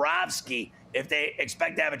Bobrovsky if they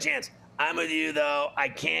expect to have a chance. I'm with you, though. I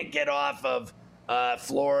can't get off of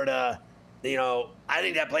Florida. I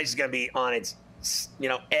think that place is going to be on its,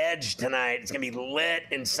 edge tonight. It's going to be lit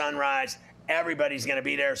in Sunrise. Everybody's going to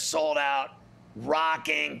be there, sold out,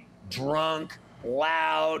 rocking, drunk,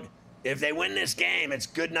 loud. If they win this game, it's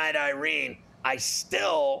good night, Irene. I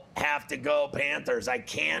still have to go Panthers. I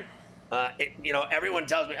can't. Everyone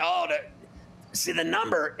tells me, see, the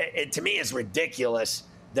number, to me, is ridiculous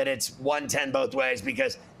that it's 110 both ways,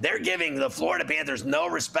 because they're giving the Florida Panthers no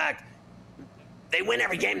respect. They win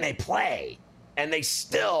every game they play, and they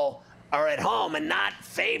still are at home and not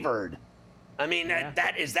favored. I mean,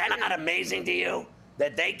 is that not amazing to you,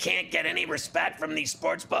 that they can't get any respect from these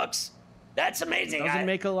sports books? That's amazing. Doesn't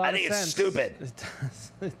make a lot of sense. I think it's stupid.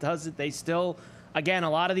 It doesn't. They still, again, a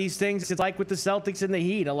lot of these things, it's like with the Celtics and the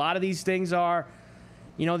Heat. A lot of these things are,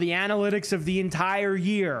 the analytics of the entire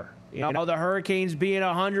year. The Hurricanes being a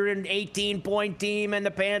 118-point team and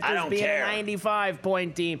the Panthers being a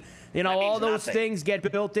 95-point team. All those things get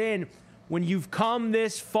built in. When you've come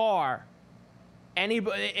this far,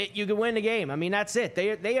 you can win the game. I mean, that's it.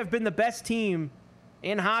 They have been the best team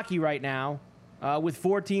in hockey right now with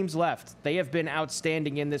 4 teams left. They have been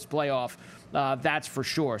outstanding in this playoff, that's for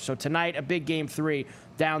sure. So tonight, a big Game 3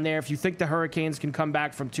 down there. If you think the Hurricanes can come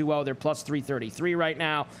back from 2-0, they're plus 333 right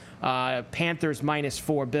now. Panthers minus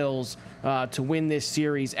 4 Bills to win this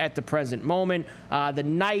series at the present moment. The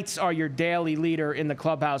Knights are your daily leader in the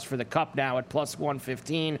clubhouse for the Cup now at plus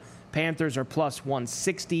 115. Panthers are plus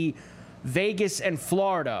 160. Vegas and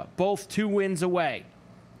Florida, both 2 wins away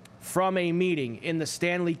from a meeting in the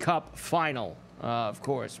Stanley Cup final, of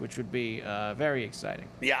course, which would be very exciting.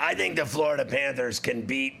 Yeah, I think the Florida Panthers can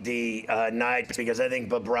beat the Knights because I think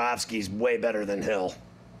Bobrovsky's way better than Hill.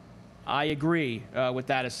 I agree with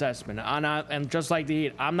that assessment. And just like the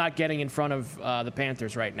Heat, I'm not getting in front of the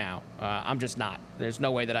Panthers right now. I'm just not. There's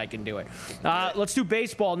no way that I can do it. Let's do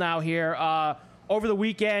baseball now here. Over the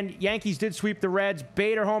weekend, Yankees did sweep the Reds.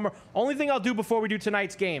 Bader homer. Only thing I'll do before we do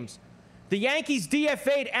tonight's games. The Yankees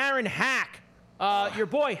DFA'd Aaron Hack. Your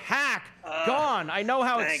boy Hack, gone. I know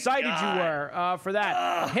how excited you were for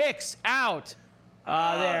that. Hicks out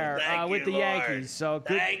with the Yankees. So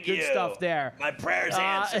good stuff there. My prayers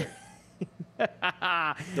answered.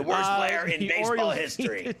 The worst player in baseball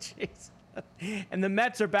history. And the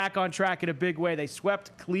Mets are back on track in a big way. They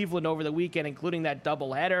swept Cleveland over the weekend, including that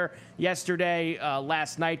doubleheader yesterday,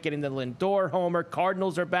 last night, getting the Lindor homer.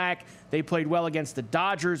 Cardinals are back. They played well against the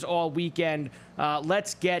Dodgers all weekend.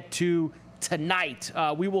 Let's get to tonight.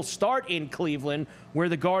 We will start in Cleveland, where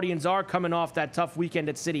the Guardians are coming off that tough weekend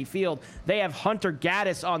at Citi Field. They have Hunter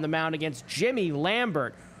Gaddis on the mound against Jimmy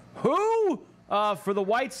Lambert. Who? For the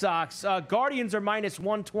White Sox, Guardians are minus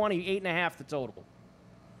 120, 8.5 the total.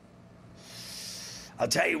 I'll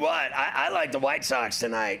tell you what, I like the White Sox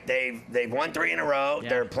tonight. They've won 3 in a row. Yeah.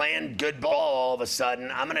 They're playing good ball all of a sudden.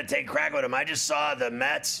 I'm going to take crack with them. I just saw the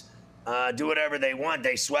Mets do whatever they want.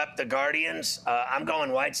 They swept the Guardians. I'm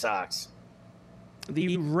going White Sox.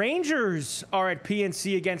 The Rangers are at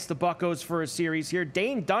PNC against the Buccos for a series here.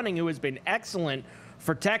 Dane Dunning, who has been excellent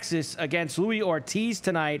for Texas, against Luis Ortiz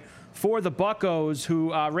tonight for the Buccos,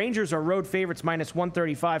 who Rangers are road favorites, minus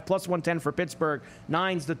 135, plus 110 for Pittsburgh.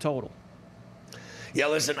 9's the total. Yeah,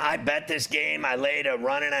 listen, I bet this game. I laid a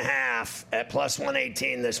 1.5 at plus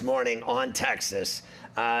 118 this morning on Texas.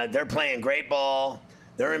 They're playing great ball.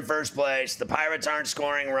 They're in first place. The Pirates aren't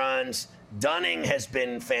scoring runs. Dunning has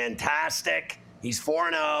been fantastic. He's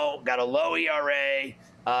 4-0, got a low ERA,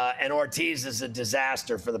 and Ortiz is a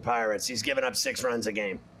disaster for the Pirates. He's given up 6 runs a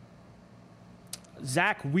game.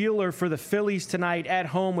 Zach Wheeler for the Phillies tonight at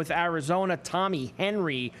home with Arizona. Tommy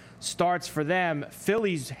Henry starts for them.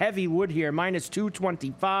 Phillies heavy wood here, minus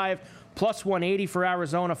 225, plus 180 for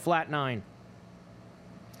Arizona, flat 9.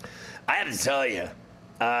 I have to tell you,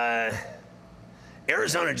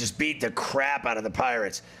 Arizona just beat the crap out of the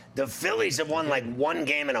Pirates. The Phillies have won like 1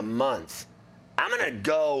 game in a month. I'm going to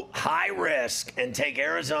go high risk and take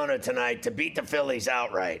Arizona tonight to beat the Phillies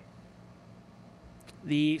outright.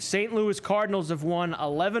 The St. Louis Cardinals have won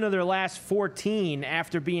 11 of their last 14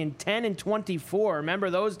 after being 10-24. Remember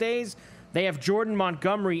those days? They have Jordan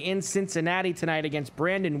Montgomery in Cincinnati tonight against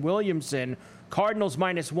Brandon Williamson. Cardinals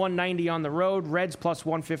minus 190 on the road. Reds plus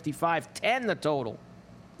 155. 10 the total.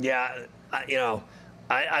 Yeah,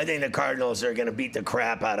 I think the Cardinals are going to beat the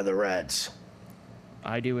crap out of the Reds.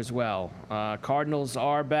 I do as well. Cardinals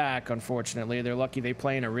are back, unfortunately. They're lucky they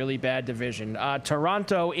play in a really bad division.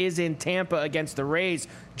 Toronto is in Tampa against the Rays.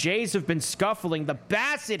 Jays have been scuffling. The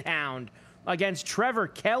Basset Hound against Trevor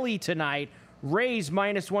Kelly tonight. Rays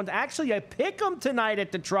minus 1. Actually, I pick them tonight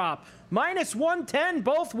at the Trop. Minus 110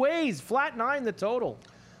 both ways. Flat 9 the total.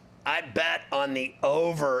 I bet on the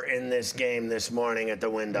over in this game this morning at the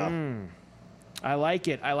window. I like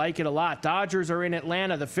it. I like it a lot. Dodgers are in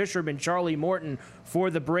Atlanta. The Fisherman, Charlie Morton for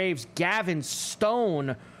the Braves. Gavin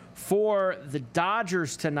Stone for the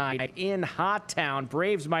Dodgers tonight in Hot Town.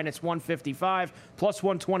 Braves minus 155, plus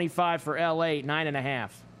 125 for L.A., 9.5.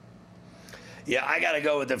 Yeah, I got to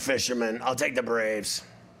go with the Fisherman. I'll take the Braves.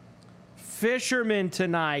 Fishermen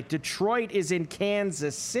tonight. Detroit is in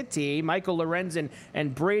Kansas City. Michael Lorenzen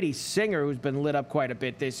and Brady Singer, who's been lit up quite a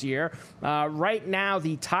bit this year. Right now,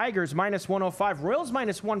 the Tigers minus 105. Royals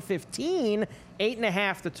minus 115.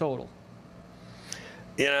 8.5 the total.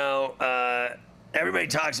 Everybody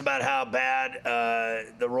talks about how bad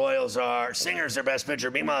the Royals are. Singer's their best pitcher.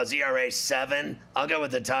 Meanwhile, his ERA 7. I'll go with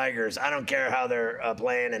the Tigers. I don't care how they're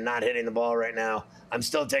playing and not hitting the ball right now. I'm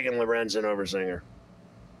still taking Lorenzen over Singer.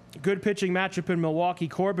 Good pitching matchup in Milwaukee.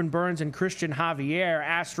 Corbin Burns and Christian Javier,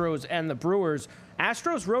 Astros and the Brewers.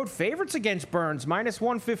 Astros road favorites against Burns, minus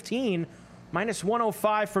 115, minus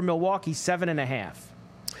 105 for Milwaukee, 7.5.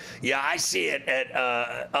 Yeah, I see it at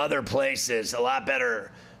other places, a lot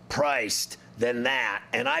better priced than that.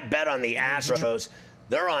 And I bet on the Astros.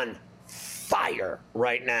 They're on fire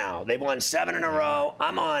right now. They've won 7 in a row.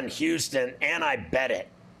 I'm on Houston, and I bet it.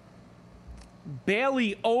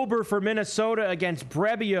 Bailey Ober for Minnesota against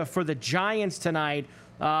Brebbia for the Giants tonight.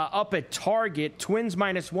 up at Target. Twins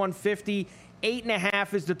minus 150.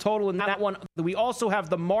 8.5 is the total in that one. We also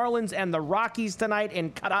have the Marlins and the Rockies tonight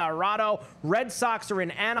in Colorado. Red Sox are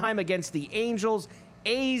in Anaheim against the Angels.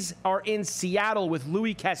 A's are in Seattle with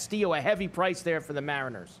Luis Castillo, a heavy price there for the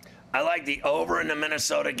Mariners. I like the over in the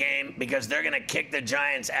Minnesota game because they're going to kick the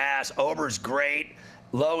Giants' ass. Over's great,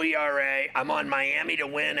 low ERA. I'm on Miami to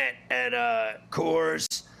win at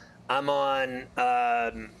Coors. I'm on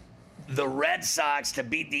the Red Sox to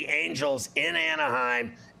beat the Angels in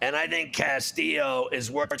Anaheim. And I think Castillo is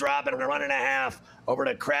worth dropping a 1.5 over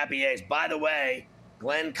to crappy A's. By the way,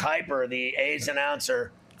 Glenn Kuiper, the A's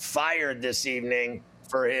announcer, fired this evening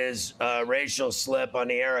for his racial slip on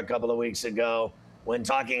the air a couple of weeks ago when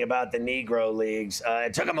talking about the Negro Leagues.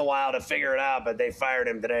 It took him a while to figure it out, but they fired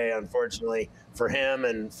him today, unfortunately, for him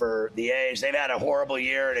and for the A's. They've had a horrible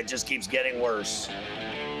year, and it just keeps getting worse.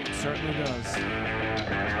 It certainly does.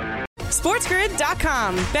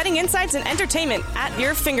 SportsGrid.com. Betting insights and entertainment at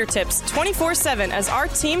your fingertips 24/7 as our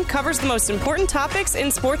team covers the most important topics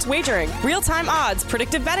in sports wagering. Real-time odds,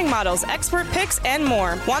 predictive betting models, expert picks, and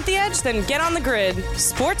more. Want the edge? Then get on the grid.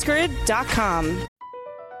 SportsGrid.com.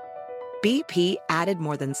 BP added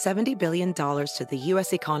more than $70 billion to the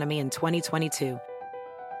U.S. economy in 2022.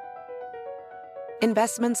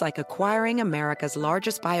 Investments like acquiring America's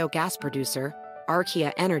largest biogas producer,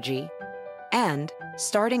 Archaea Energy, and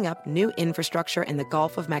starting up new infrastructure in the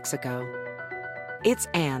Gulf of Mexico. It's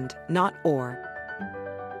and, not or.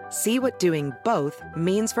 See what doing both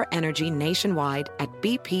means for energy nationwide at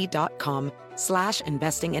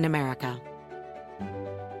bp.com/investing in America.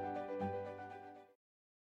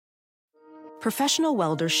 Professional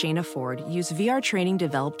welder Shayna Ford used VR training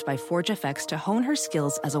developed by ForgeFX to hone her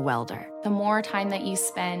skills as a welder. The more time that you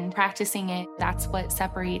spend practicing it, that's what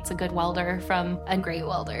separates a good welder from a great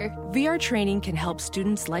welder. VR training can help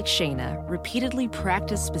students like Shayna repeatedly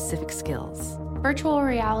practice specific skills. Virtual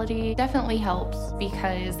reality definitely helps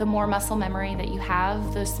because the more muscle memory that you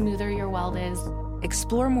have, the smoother your weld is.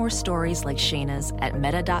 Explore more stories like Shayna's at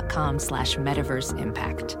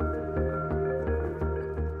meta.com/metaverseimpact.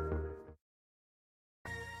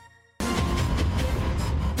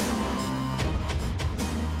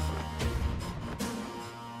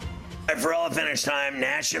 Ferrall finish time.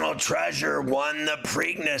 National Treasure won the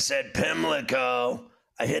Preakness at Pimlico.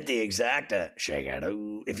 I hit the exacta. Shake it.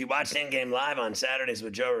 Ooh. If you watched In-Game Live on Saturdays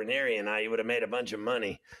with Joe Ranieri and I, you would have made a bunch of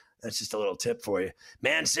money. That's just a little tip for you.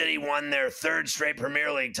 Man City won their third straight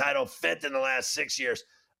Premier League title, fifth in the last 6 years.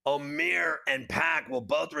 Omir and Pack will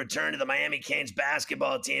both return to the Miami Canes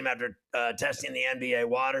basketball team after testing the NBA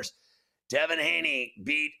waters. Devin Haney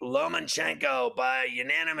beat Lomachenko by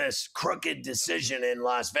unanimous crooked decision in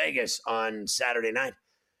Las Vegas on Saturday night.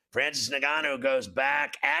 Francis Ngannou goes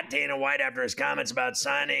back at Dana White after his comments about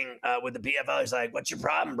signing with the PFL. He's like, what's your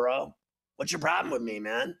problem, bro? What's your problem with me,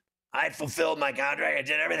 man? I fulfilled my contract. I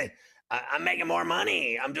did everything. I'm making more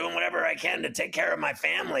money. I'm doing whatever I can to take care of my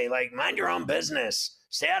family. Like, mind your own business.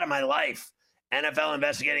 Stay out of my life. NFL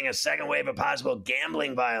investigating a second wave of possible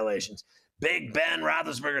gambling violations. Big Ben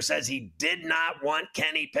Roethlisberger says he did not want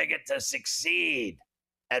Kenny Pickett to succeed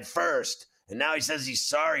at first, and now he says he's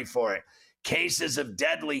sorry for it. Cases of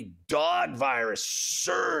deadly dog virus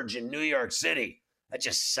surge in New York City. That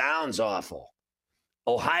just sounds awful.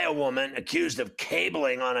 Ohio woman accused of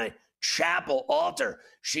cabling on a chapel altar.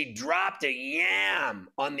 She dropped a yam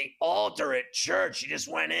on the altar at church. She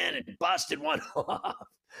just went in and busted one off.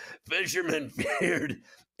 Fishermen feared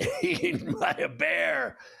eaten by a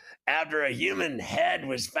bear after a human head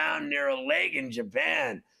was found near a lake in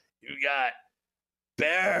Japan. You got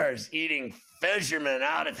bears eating fishermen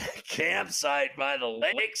out at the campsite by the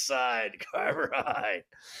lakeside. Carver High.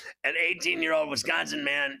 An 18-year-old Wisconsin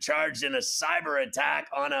man charged in a cyber attack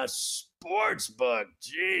on a sports book.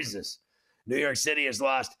 Jesus. New York City has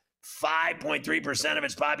lost 5.3% of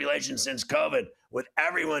its population since COVID, with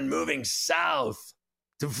everyone moving south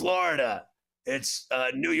to Florida. It's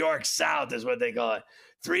New York South is what they call it.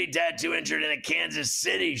 3 dead, 2 injured in a Kansas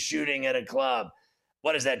City shooting at a club.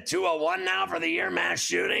 What is that, 201 now for the year, mass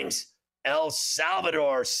shootings? El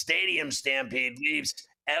Salvador stadium stampede leaves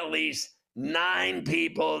at least 9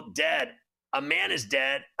 people dead. A man is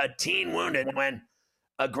dead, a teen wounded when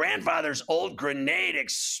a grandfather's old grenade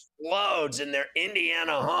explodes in their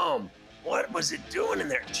Indiana home. What was it doing in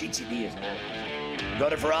there? GTV is mad. Go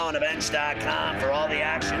to FerrallAndEvents.com for all the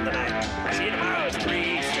action tonight. See you tomorrow. It's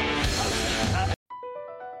 3 Eastern.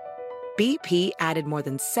 BP added more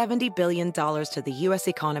than $70 billion to the U.S.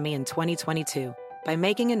 economy in 2022 by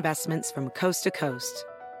making investments from coast to coast.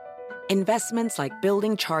 Investments like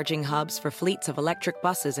building charging hubs for fleets of electric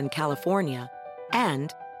buses in California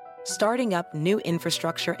and starting up new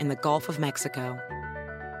infrastructure in the Gulf of Mexico.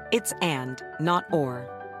 It's and, not or.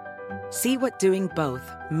 See what doing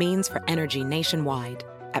both means for energy nationwide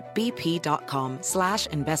at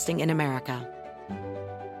bp.com/investing in America.